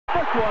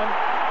one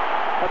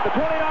at the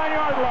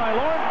 29-yard line.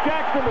 Lawrence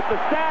Jackson with the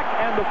sack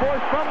and the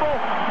forced fumble,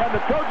 and the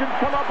Trojans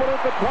come up with it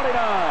at the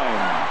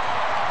 29.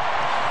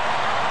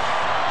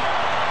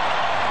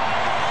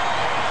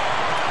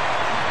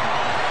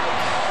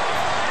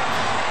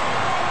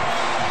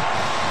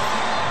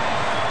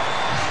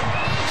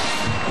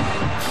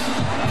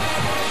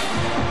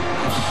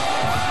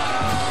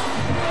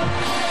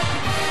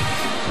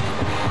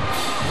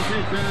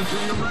 Fans,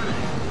 are you ready?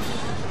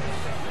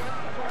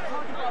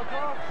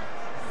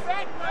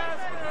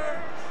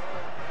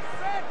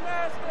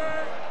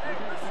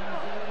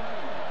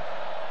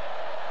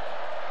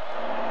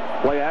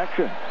 Play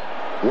action.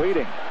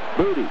 Waiting.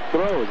 Booty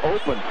throws.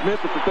 Open. Smith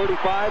at the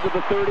 35 to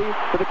the 30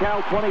 to the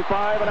Cal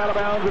 25 and out of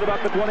bounds at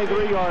about the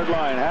 23-yard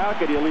line. How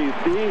could you leave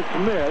Steve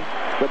Smith,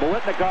 the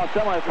Biletnikoff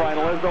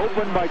semifinalist,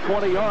 open by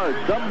 20 yards?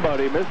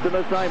 Somebody missed an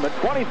assignment.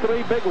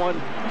 23 big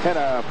ones and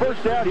a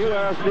first down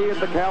USC at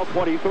the Cal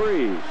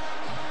 23.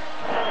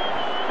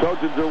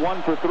 Trojans are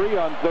 1 for 3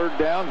 on third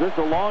downs. This is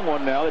a long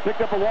one now. They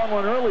picked up a long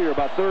one earlier,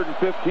 about 3rd and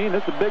 15.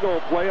 This is a big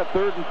old play at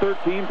 3rd and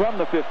 13 from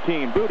the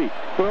 15. Booty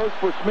throws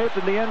for Smith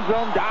in the end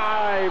zone,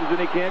 dives,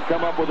 and he can't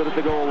come up with it at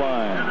the goal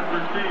line.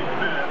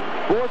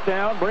 4th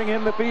down, bring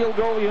in the field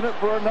goal unit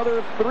for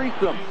another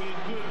threesome.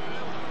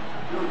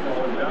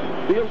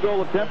 Field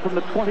goal attempt from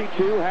the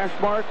 22, hash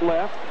mark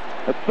left.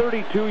 A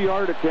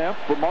 32-yard attempt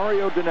for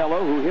Mario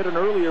Danello, who hit an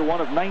earlier one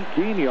of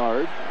 19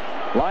 yards.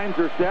 Lines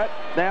are set,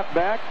 snap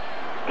back.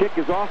 Kick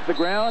is off the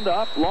ground,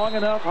 up, long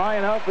enough, high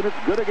enough, and it's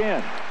good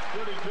again.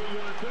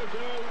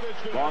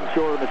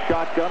 Longshore in the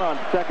shotgun on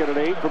 2nd and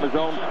 8 from his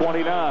own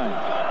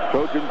 29.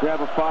 Trojans have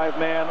a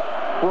 5-man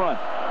front.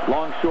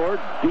 Longshore,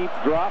 deep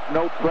drop,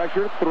 no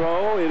pressure,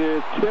 throw. It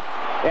is tipped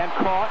and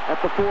caught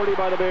at the 40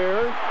 by the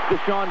Bears.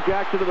 Deshaun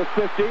Jackson to the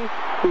 50,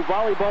 who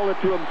volleyballed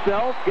it to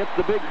himself, gets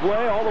the big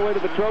play all the way to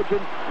the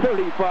Trojan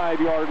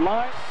 35-yard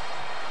line.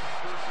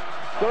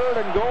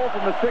 3rd and goal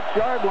from the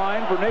 6-yard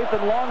line for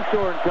Nathan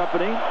Longshore and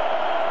company.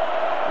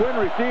 Twin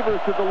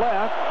receivers to the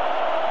left.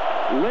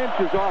 Lynch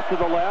is off to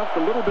the left, a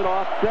little bit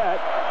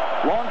offset.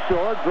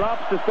 Longshore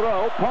drops to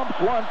throw, pumps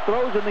once,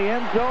 throws in the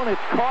end zone.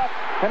 It's caught,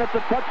 and it's a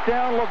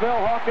touchdown.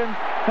 Lavelle Hawkins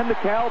and the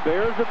Cal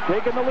Bears have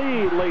taken the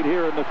lead late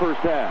here in the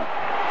first half.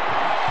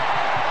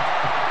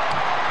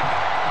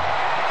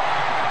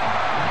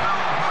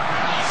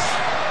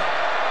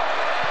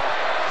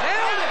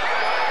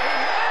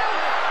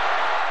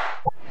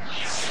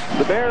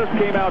 The Bears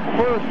came out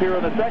first here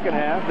in the second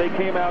half. They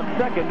came out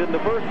second in the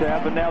first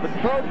half, and now the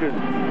Trojans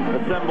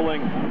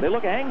assembling. They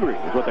look angry,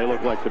 is what they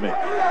look like to me.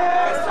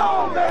 Yes,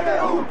 oh, baby,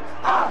 ooh,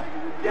 ah.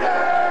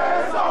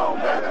 Yes, oh,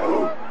 baby,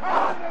 ooh,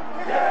 ah.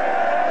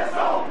 Yes,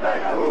 oh,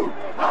 baby, ooh,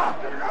 ah.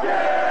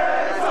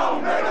 Yes,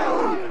 oh, baby,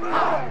 ooh,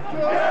 ah.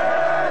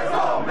 Yes,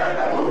 oh,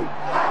 baby, ooh,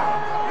 ah.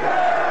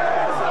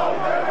 Yes, oh,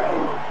 baby,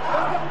 ooh,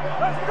 ah.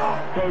 Let's go.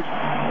 Coach,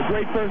 a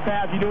great first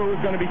half. You knew it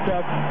was going to be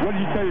tough. What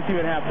did you tell your team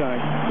at halftime?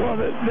 Well,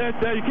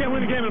 that you can't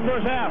win the game in the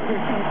first half, you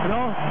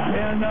know.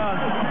 And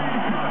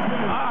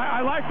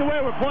I like the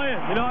way we're playing.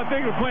 You know, I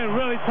think we're playing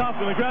really tough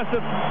and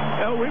aggressive.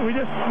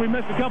 We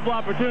missed a couple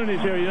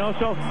opportunities here, you know.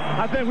 So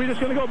I think we're just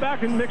going to go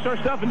back and mix our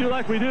stuff and do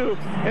like we do,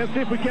 and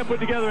see if we can't put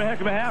together a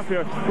heck of a half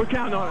here. We're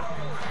counting on it.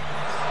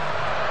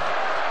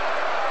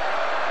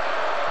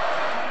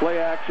 Play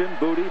action,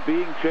 Booty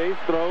being chased,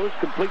 throws,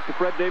 complete to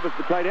Fred Davis,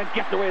 the tight end,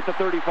 gets away at the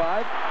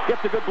 35,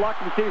 gets a good block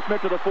from Steve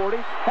Smith to the 40,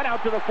 and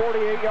out to the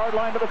 48-yard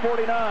line to the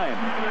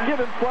 49. Give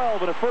him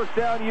 12 and a first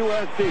down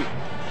USC.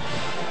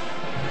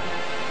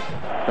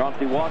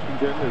 Chauncey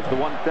Washington is the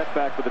one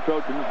setback for the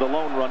Trojans, the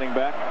lone running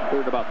back,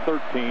 third about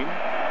 13.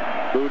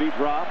 Booty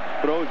drops,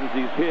 throws as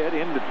he's hit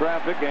into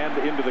traffic and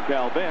into the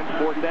Cal bench.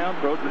 4th down,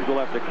 Trojans will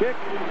have to kick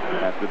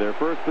after their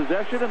first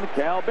possession, and the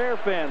Cal Bear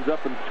fans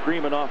up and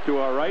screaming off to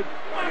our right.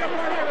 Let's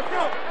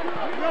go.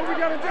 You know what we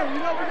got to do. You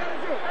know what we got to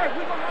do. Hey,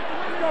 we're going to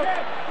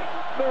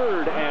have to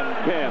 3rd and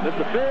 10. This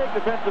is a big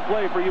defensive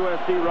play for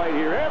USC right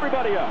here.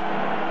 Everybody up.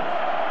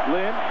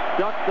 Lynch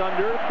ducks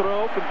under,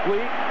 throw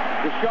complete.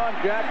 Deshaun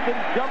Jackson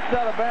jumps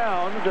out of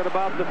bounds at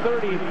about the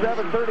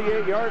 37,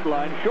 38-yard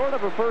line, short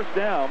of a first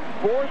down.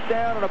 4th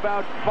down and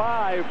about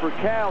 5 for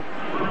Cal.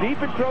 Deep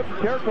in Trojan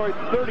territory,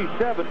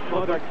 37.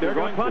 Well, they're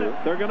going to punt it.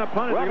 They're going to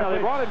punt it. Well, now they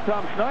brought in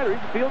Tom Schneider.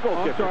 He's a field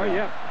goal kicker. Sorry,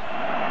 yeah.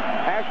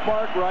 Hash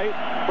mark right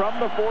from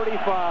the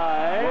 45.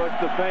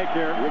 Watch the fake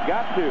here. You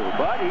got to,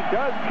 but he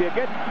does kick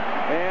it,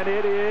 and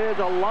it is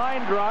a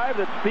line drive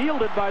that's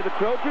fielded by the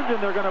Trojans,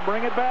 and they're going to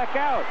bring it back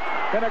out.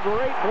 And a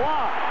great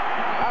block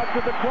out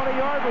to the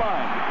 20-yard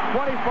line,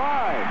 25,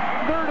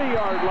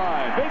 30-yard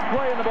line. Big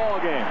play in the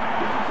ball game.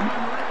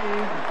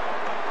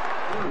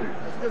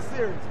 Good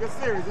series. Good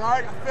series. All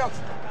right, I felt you.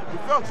 We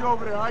felt you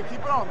over there. All right, keep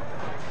it on him.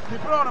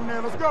 Keep it on him,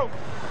 man. Let's go.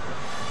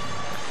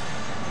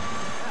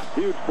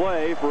 Huge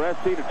play for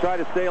SC to try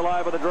to stay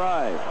alive on the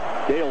drive.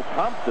 Dale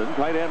Thompson,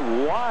 tight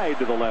end wide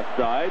to the left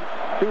side.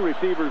 2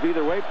 receivers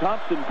either way.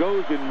 Thompson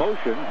goes in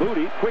motion.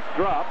 Booty, quick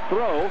drop,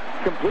 throw,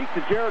 complete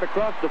to Jarrett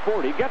across the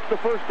 40. Gets the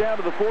first down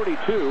to the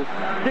 42.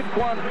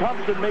 Sidquan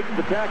Thompson makes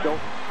the tackle.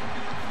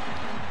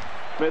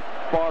 Smith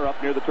far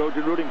up near the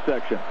Trojan rooting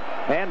section.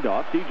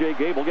 Handoff. C.J.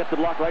 Gable gets the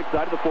block right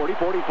side of the 40,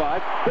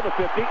 45, to the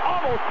 50.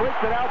 Almost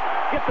breaks it out.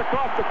 Gets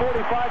across the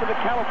 45 to the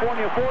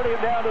California 40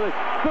 and down to the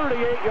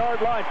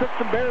 38-yard line. Took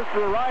some Bears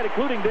for a ride,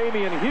 including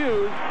Damian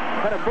Hughes.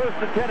 Had a burst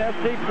to 10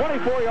 SC.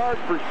 24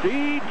 yards for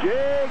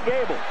C.J.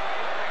 Gable.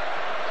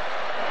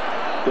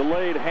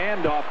 Delayed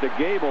handoff to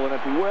Gable, and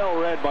it's well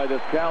read by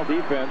this Cal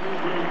defense.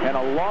 And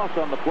a loss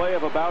on the play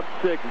of about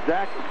 6.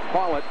 Zach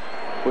Follett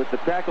with the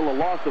tackle, a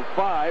loss of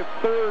 5.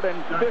 3rd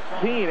and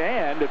 15,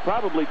 and it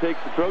probably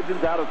takes the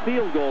Trojans out of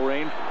field goal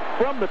range.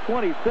 From the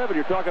 27,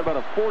 you're talking about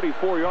a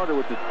 44-yarder,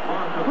 which is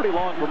pretty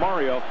long for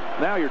Mario.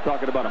 Now you're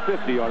talking about a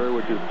 50-yarder,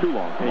 which is too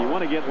long. Yeah, you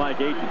want to get like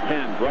 8 to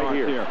 10 right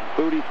here.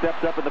 Booty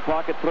steps up in the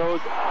pocket,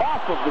 throws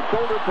off of the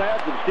shoulder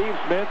pads of Steve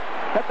Smith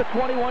at the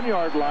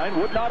 21-yard line.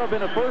 Would not have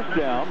been a first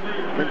down.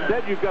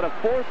 Instead, you've got a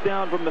 4th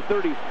down from the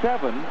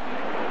 37.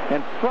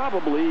 And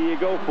probably you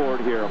go for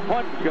it here. A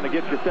punt is going to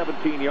get you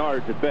 17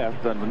 yards at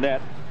best on the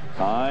net.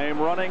 Time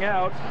running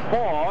out.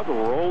 Fog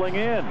rolling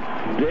in.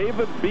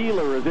 David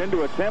Beeler is in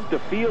to attempt a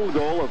field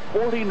goal of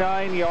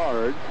 49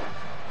 yards.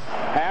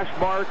 Hash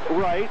mark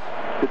right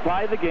to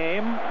tie the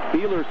game.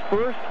 Beeler's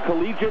first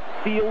collegiate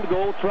field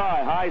goal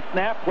try. High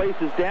snap,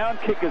 places down,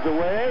 kick is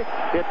away.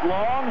 It's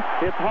long,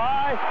 it's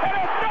high, and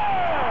it's good!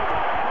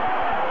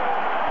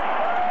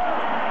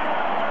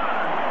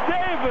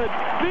 David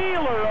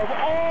Beeler, of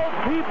all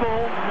people,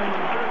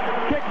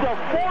 kicks a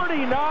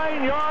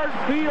 49-yard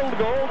field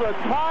goal to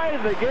tie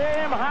the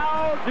game.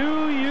 How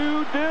do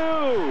you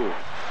do?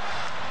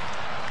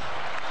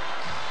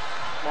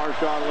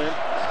 Marshawn Lynch,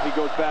 he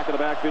goes back in the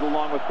backfield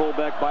along with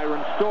fullback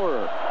Byron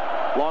Storer.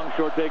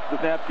 Longshore takes the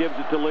snap, gives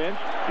it to Lynch.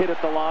 Hit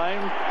at the line,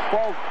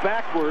 falls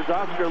backwards.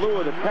 Oscar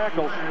Lua, the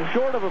tackle,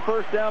 short of a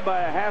first down by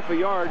a half a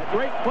yard.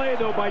 Great play,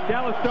 though, by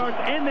Dallas Starks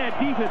and that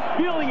defense,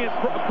 feeling it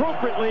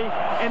appropriately,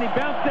 and he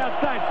bounced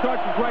outside.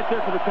 Starks is right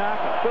there for the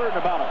tackle. 3rd and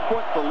about a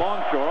foot for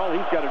Longshore. All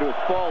he's got to do is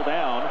fall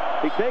down.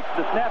 He takes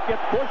the snap,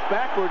 gets pushed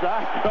backwards.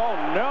 I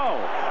don't know.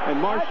 And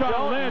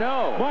Marshawn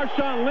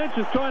Lynch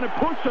is trying to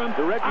push him.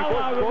 The Reggie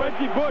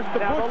Bush.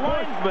 Now the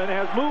lineman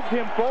has moved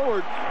him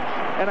forward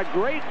in a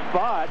great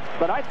spot,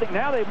 but I think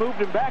now they moved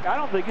him back. I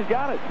don't think he's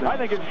got it. I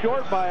think it's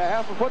short by a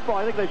half a football.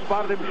 I think they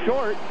spotted him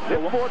short.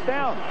 It's 4th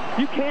down.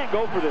 You can't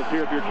go for this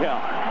here if you're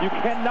Cal. You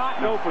cannot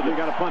go for this. You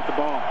got to punt the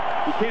ball.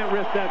 You can't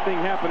risk that thing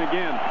happen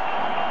again.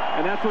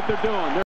 And that's what they're doing.